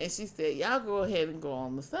 And she said, "Y'all go ahead and go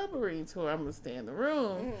on the submarine tour. I'm going to stay in the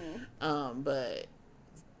room." But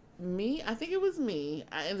I think it was me.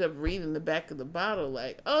 I ended up reading the back of the bottle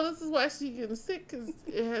like, "Oh, this is why she's getting sick because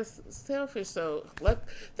it has shellfish." So,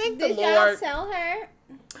 thank the Lord. Did y'all tell her?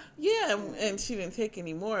 Yeah, and she didn't take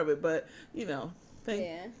any more of it. But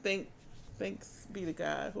thanks be to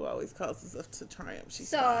God who always causes us to triumph.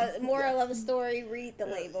 She's fine. Moral of the story: read the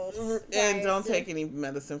labels and don't take any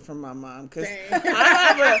medicine from my mom because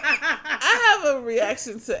I have a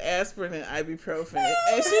reaction to aspirin and ibuprofen,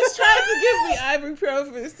 and she's tried to give me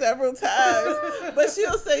ibuprofen several times, but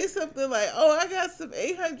she'll say something like, "Oh, I got some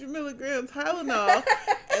 800 milligram Tylenol,"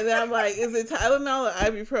 and then I'm like, "Is it Tylenol or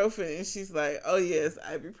ibuprofen?" And she's like, "Oh yes,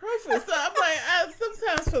 ibuprofen." So I'm like, I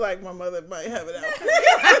sometimes feel like my mother might have it out for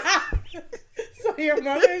me. So your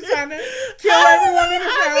mother is trying to kill everyone in the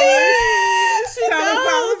family. She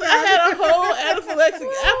knows I had a whole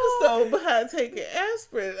anaphylactic episode behind taking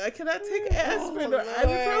aspirin. Can I take aspirin or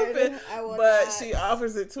ibuprofen? But she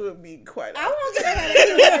offers it to me quite often. I won't get a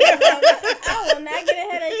headache. I will not get a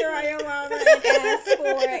headache around your mama and ask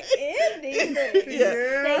for anything.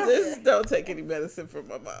 Yeah, just don't take any medicine from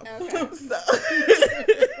my mom. Okay. So.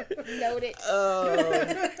 Noted.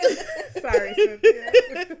 Sorry,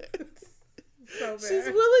 Cynthia. So bad. She's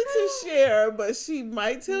willing to share, but she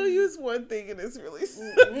might tell you it's one thing and it's really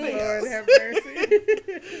something else. Lord have mercy.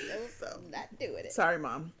 So, not doing it. Sorry,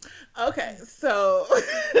 Mom. Okay, so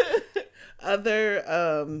other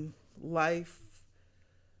life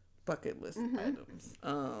bucket list items.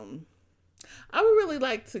 I would really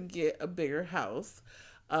like to get a bigger house.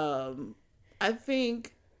 I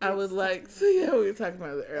think I would like to, we were talking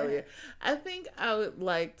about it earlier. I think I would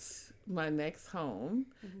like my next home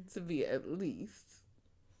to be at least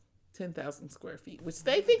 10,000 square feet, which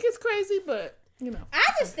they think is crazy, but I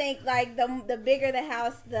just think like the bigger the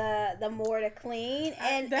house, the more to clean.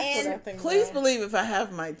 And that's what I think. Please believe if I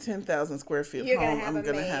have my 10,000 square feet home, I'm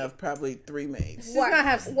gonna have probably 3 maids.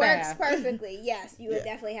 Works perfectly. Yes, you would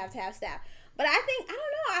definitely have to have staff. But I think, I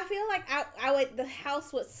don't know, I feel like the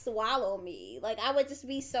house would swallow me. Like, I would just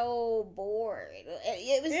be so bored.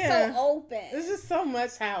 It was so open. There's just so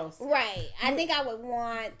much house. Right. I think I would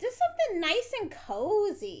want just something nice and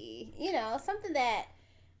cozy. Something that,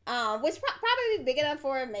 which probably be big enough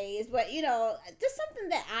for a maze, but, just something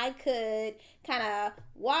that I could kind of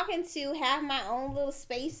walk into, have my own little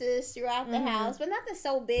spaces throughout the house, but nothing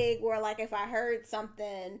so big where, like, if I heard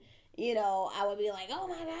something, I would be like, "Oh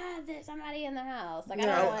my God, there's somebody in the house." Like,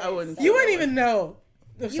 I wouldn't. You wouldn't even know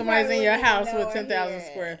if somebody's in your house with 10,000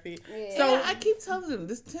 square feet. Yeah. So I keep telling them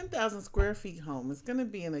this 10,000 square feet home is going to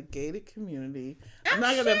be in a gated community. I'm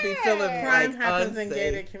not going to be feeling crime like happens unsafe. in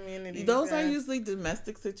gated communities. Those are usually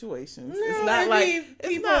domestic situations. No, it's not like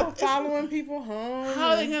people following people home. How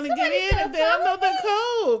are they going to get in if they don't know the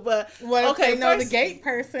code? But what if they know the gate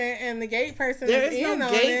person and the gate person there is no in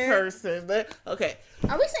on gate it? person. But okay.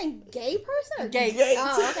 Are we saying gay person? Or Gate.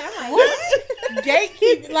 Oh, okay. I'm like, what?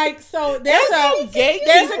 Gatekeep, so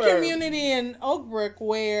there's a community in Oakbrook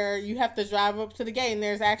where you have to drive up to the gate and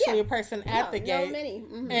there's actually a person at the gate,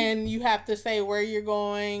 and you have to say where you're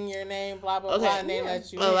going, your name, blah blah blah, and they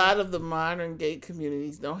let you in. A lot of the modern gate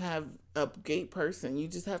communities don't have a gate person. You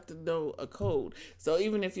just have to know a code. So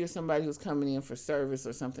even if you're somebody who's coming in for service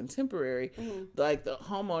or something temporary, like the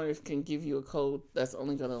homeowners can give you a code that's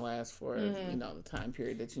only going to last for the time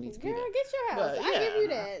period that you need to be there. Girl, get your house. But, I give you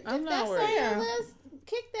that. I'm if not that's worried. on your list,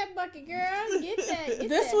 kick that bucket, girl. Get that.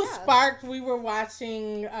 This was sparked. We were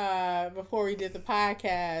watching before we did the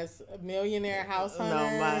podcast, Millionaire House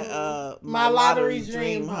Hunter. No, my lottery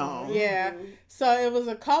dream home. Yeah. So it was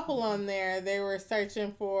a couple on there. They were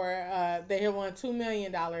searching for. They had won $2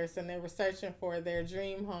 million, and they were searching for their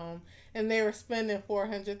dream home, and they were spending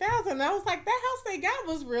 $400,000. I was like, that house they got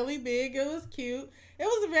was really big. It was cute. It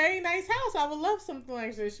was a very nice house. I would love something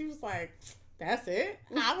like this. She was like, that's it?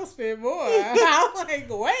 I would spend more. I was like,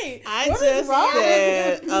 wait. I just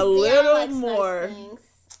said a little more.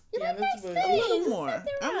 Yeah, that's a little more.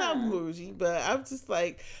 I'm not bougie, but I'm just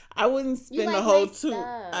like, I wouldn't spend the whole two.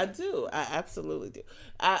 I do. I absolutely do.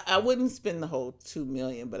 I wouldn't spend the whole $2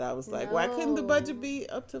 million, but I was like, why couldn't the budget be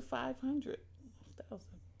up to $500,000?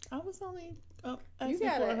 I was only asking for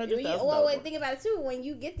 $100,000. Well, think about it too. When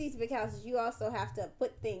you get these big houses, you also have to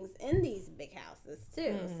put things in these big houses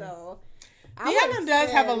too. So, Deonna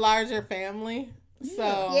does have a larger family,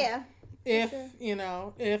 so yeah. If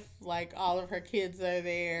if like all of her kids are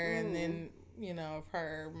there, and then if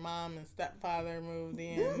her mom and stepfather moved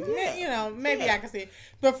in, maybe I can see it.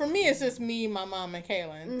 But for me, it's just me, my mom, and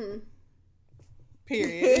Kaylin.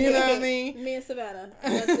 Period. You know what I mean? Me and Savannah.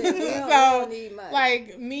 That's it. We don't need much.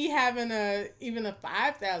 Like me having even a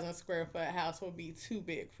 5,000 square foot house would be too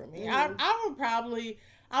big for me.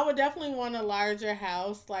 I would definitely want a larger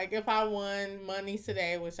house. Like if I won money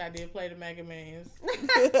today, which I did play the Mega Millions.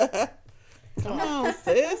 Come on,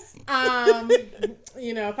 sis. If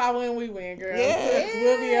I win, we win, girl. Yeah.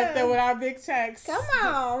 We'll be up there with our big checks. Come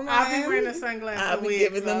on, man. I'll be wearing the sunglasses. I'll be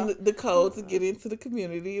giving them the code to get into the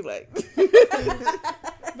community, like.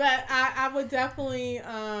 But I would definitely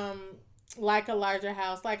like a larger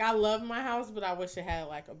house. Like I love my house, but I wish it had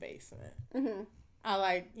like a basement. Mm-hmm. I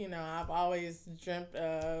like, I've always dreamt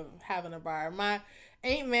of having a bar. My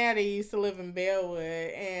Aunt Maddie used to live in Bellwood,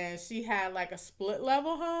 and she had like a split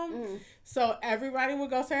level home. Mm. So everybody would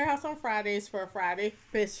go to her house on Fridays for a Friday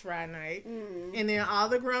fish fry night. Mm. And then all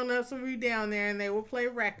the grown-ups would be down there, and they would play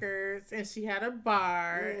records, and she had a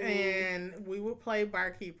bar, and we would play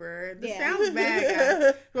barkeeper. This sounds bad,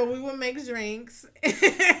 guys, but we would make drinks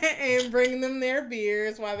and bring them their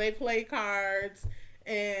beers while they play cards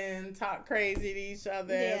and talk crazy to each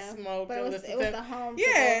other and smoke. But it was the home to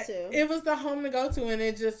go to. It was the home to go to, and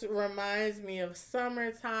it just reminds me of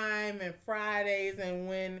summertime and Fridays, and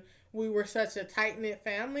when we were such a tight-knit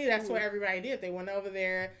family. That's what everybody did. They went over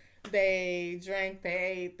there, they drank,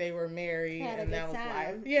 they ate, they were married, and that was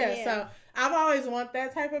life. Yeah, so I've always wanted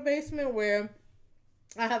that type of basement where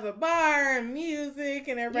I have a bar and music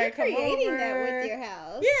and everybody come over. You're creating that with your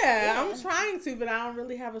house. Yeah, I'm trying to, but I don't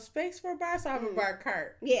really have a space for a bar, so I have a bar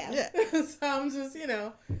cart. Yeah. So I'm just,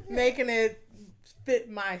 making it fit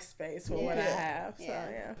my space for what I have. So,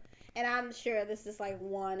 yeah. And I'm sure this is like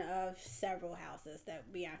one of several houses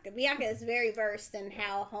that Bianca is very versed in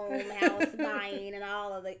how house buying and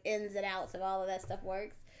all of the ins and outs of all of that stuff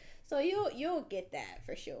works. So you'll get that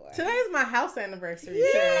for sure. Today's my house anniversary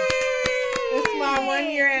too. It's my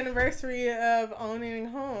 1 year anniversary of owning a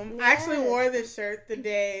home. Yes. I actually wore this shirt the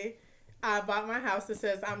day I bought my house that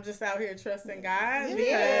says I'm just out here trusting God,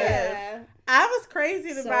 because I was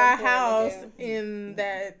crazy to buy a house in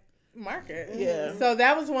that market. Yeah. So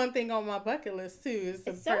that was one thing on my bucket list too. Is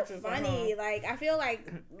to purchase so funny. Like I feel like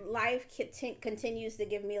life continues to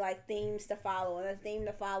give me like themes to follow, and the theme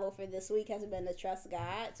to follow for this week has been to trust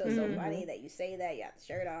God. So it's so funny that you say that. You have the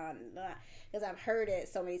shirt on, because I've heard it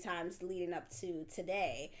so many times leading up to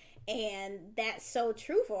today. And that's so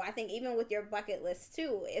truthful. I think even with your bucket list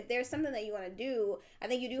too, if there's something that you want to do, I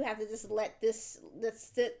think you do have to just let this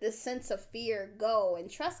sense of fear go and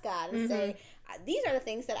trust God and say, these are the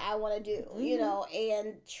things that I want to do,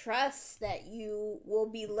 and trust that you will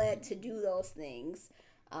be led to do those things.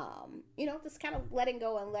 Just kind of letting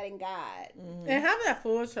go and letting God. And have that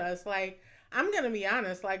full trust. Like, I'm going to be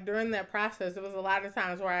honest, like during that process, there was a lot of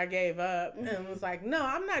times where I gave up and was like, no,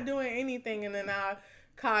 I'm not doing anything. And then I'll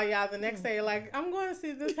call y'all the next day, like, I'm going to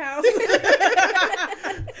see this house.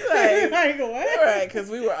 like what? Right, because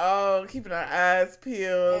we were all keeping our eyes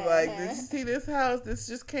peeled. Like, did you see this house? This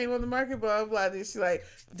just came on the market, blah, blah, blah. She's like,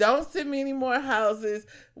 don't send me any more houses.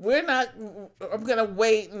 I'm going to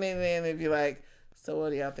wait. And then it'd be like, so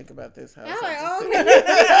what do y'all think about this house? Like, we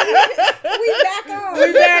back on.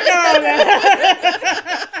 We back on now.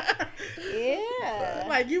 Yeah.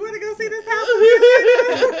 Like, you want to go see this house?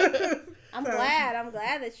 I'm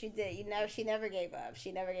glad that you did. She never gave up.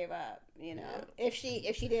 She never gave up. You know, if she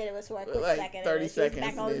did, it was for a quick second. 30 seconds.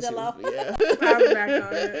 Back on Zillow. I was back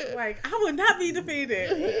on it. Like, I would not be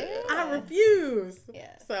defeated. Yeah. I refuse.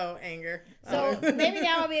 Yeah. So anger. So maybe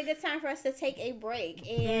now would be a good time for us to take a break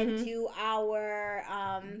and do our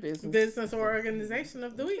business or organization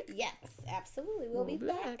of the week. Yes, absolutely. We'll be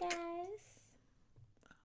back, guys.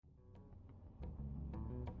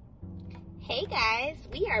 Hey guys,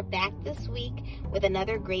 we are back this week with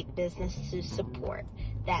another great business to support.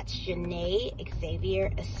 That's Janae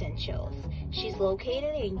Xavier Essentials. She's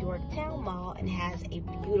located in Yorktown Mall and has a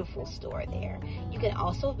beautiful store there. You can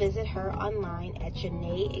also visit her online at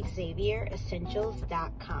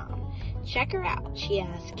JanaeXavierEssentials.com. Check her out. She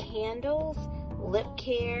has candles, lip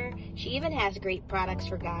care. She even has great products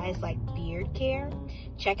for guys like beard care.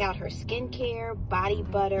 Check out her skincare, body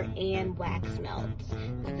butter, and wax melts.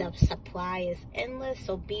 The supply is endless,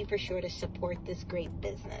 so be for sure to support this great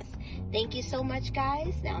business. Thank you so much,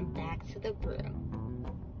 guys. Now back to the brew.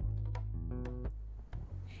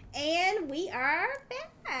 And we are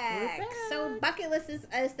back. So bucket list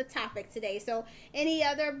is the topic today. So any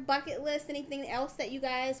other bucket list, anything else that you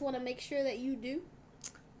guys want to make sure that you do?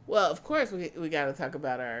 Well, of course, we got to talk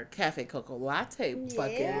about our Cafe Coco Latte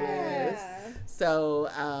bucket list. So,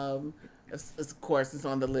 of course, it's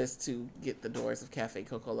on the list to get the doors of Cafe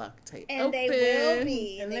Coco Latte and open. They will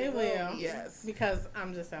be. And they will. Yes. Because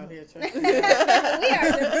I'm just out here trying. We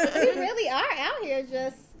really are out here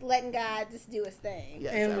just letting God just do his thing.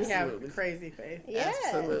 Yes, and absolutely. we have crazy faith. Yes.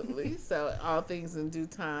 Absolutely. So all things in due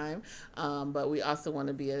time. But we also want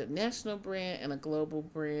to be a national brand and a global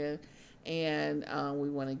brand. And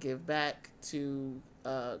we want to give back to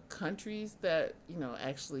countries that,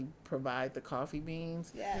 actually provide the coffee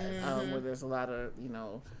beans. Yes. Where there's a lot of,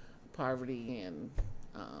 poverty and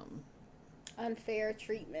unfair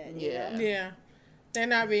treatment. Yeah. Yeah. They're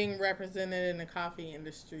not being represented in the coffee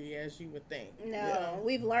industry as you would think. No,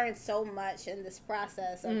 we've learned so much in this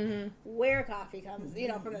process of where coffee comes,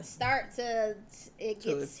 from the start to it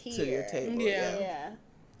gets here. To your table. Yeah.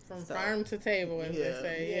 From farm to table, as they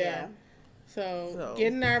say. Yeah. So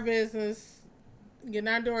getting our business, getting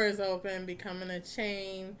our doors open, becoming a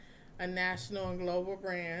chain, a national and global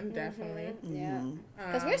brand, definitely. Yeah.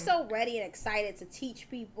 Because we're so ready and excited to teach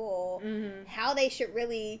people how they should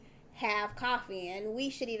really have coffee, and we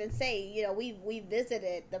should even say, we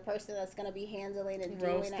visited the person that's going to be handling and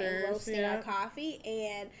doing and roasting our coffee,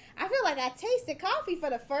 and I feel like I tasted coffee for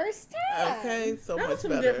the first time. Okay, so that much was some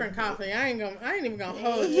better. different coffee. I ain't even gonna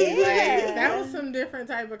hold you. Like, that was some different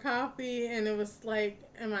type of coffee, and it was like,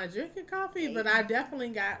 am I drinking coffee? But I definitely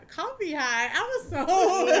got coffee high. I was so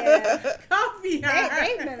coffee high.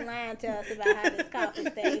 They've been lying to us about how this coffee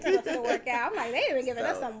thing is supposed to work out. I'm like, they've been giving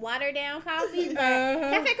us some watered down coffee. But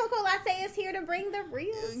Cafe Coco Latte is here to bring the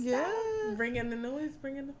real stuff. Bringing the noise,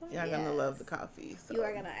 bringing the fun. Y'all gonna love the coffee. So. You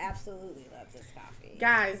are gonna absolutely love this coffee.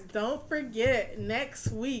 Guys, don't forget,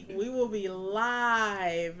 next week we will be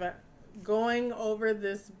live going over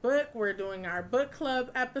this book. We're doing our book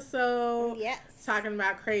club episode. Yes. Talking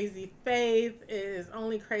about crazy faith. It is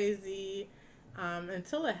only crazy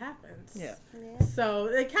until it happens. Yeah. So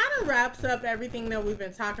it kind of wraps up everything that we've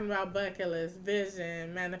been talking about: bucket list,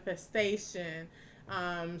 vision, manifestation.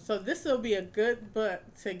 So this will be a good book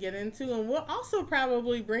to get into, and we'll also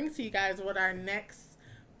probably bring to you guys what our next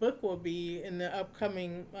book will be in the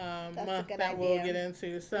upcoming month that we'll get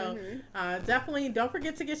into. So definitely don't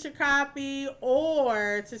forget to get your copy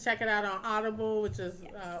or to check it out on Audible, which is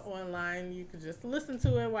online. You can just listen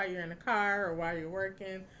to it while you're in the car or while you're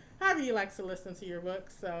working, however you like to listen to your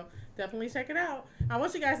books. So definitely check it out. I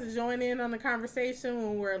want you guys to join in on the conversation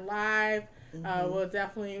when we're live. We'll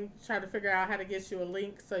definitely try to figure out how to get you a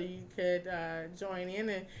link so you could join in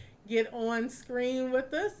and get on screen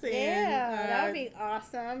with us. And, that would be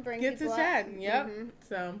awesome. Get to chatting. Yep.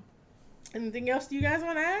 So, anything else you guys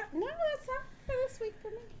want to add? No, that's all for this week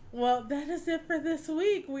for me. Well, that is it for this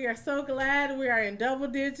week. We are so glad we are in double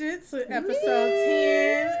digits,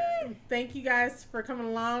 episode 10. Thank you guys for coming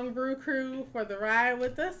along, Brew Crew, for the ride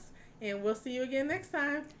with us. And we'll see you again next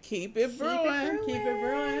time. Keep it brewing. Keep it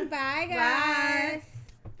brewing. Bye, guys. Bye.